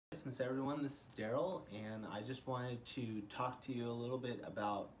Christmas, everyone. This is Daryl, and I just wanted to talk to you a little bit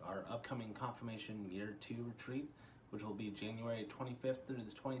about our upcoming Confirmation Year 2 retreat, which will be January 25th through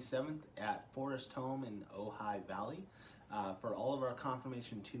the 27th at Forest Home in Ojai Valley. For all of our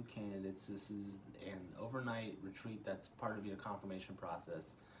Confirmation 2 candidates, this is an overnight retreat that's part of your confirmation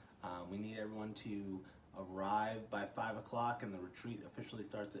process. We need everyone to arrive by 5 o'clock, and the retreat officially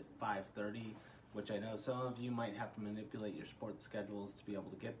starts at 5:30. Which I know some of you might have to manipulate your sports schedules to be able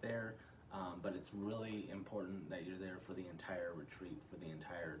to get there, but it's really important that you're there for the entire retreat, for the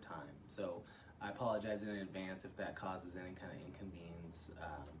entire time. So I apologize in advance if that causes any kind of inconvenience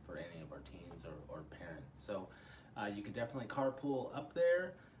for any of our teens or parents. So you could definitely carpool up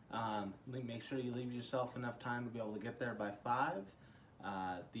there. Make sure you leave yourself enough time to be able to get there by 5.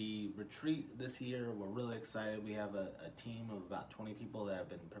 The retreat this year, we're really excited. We have a team of about 20 people that have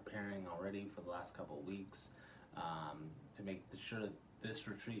been preparing already for the last couple of weeks to make sure that this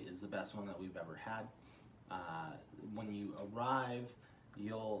retreat is the best one that we've ever had. When you arrive,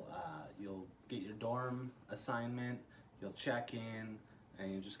 you'll get your dorm assignment, you'll check in,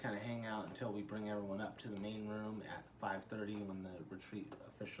 and you just kind of hang out until we bring everyone up to the main room at 5:30 when the retreat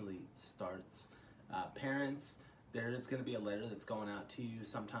officially starts. Parents, there is going to be a letter that's going out to you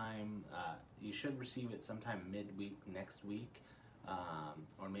sometime. You should receive it sometime midweek next week,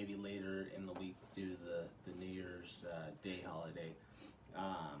 or maybe later in the week due to the New Year's Day holiday.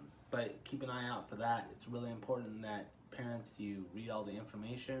 But keep an eye out for that. It's really important that parents, you read all the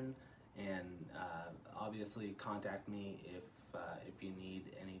information, and obviously contact me if you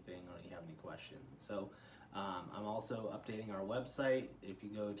need anything or you have any questions. So I'm also updating our website. If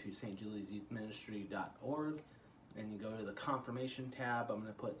you go to stjuliusyouthministry.org and you go to the confirmation tab, I'm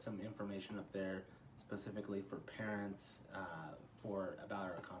going to put some information up there specifically for parents about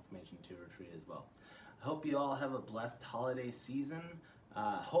our Confirmation 2 retreat as well. I hope you all have a blessed holiday season.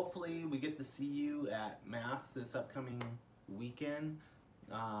 Hopefully we get to see you at Mass this upcoming weekend.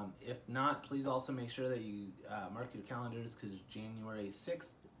 If not, please also make sure that you mark your calendars, because January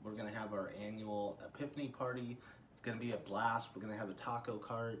 6th we're going to have our annual Epiphany party. It's going to be a blast. We're going to have a taco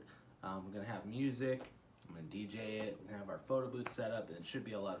cart. We're going to have music. I'm going to DJ it. We're going to have our photo booth set up, and it should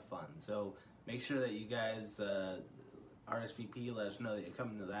be a lot of fun. So make sure that you guys RSVP, let us know that you're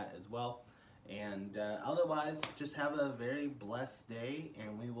coming to that as well. And otherwise, just have a very blessed day,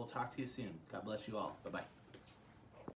 and we will talk to you soon. God bless you all. Bye-bye.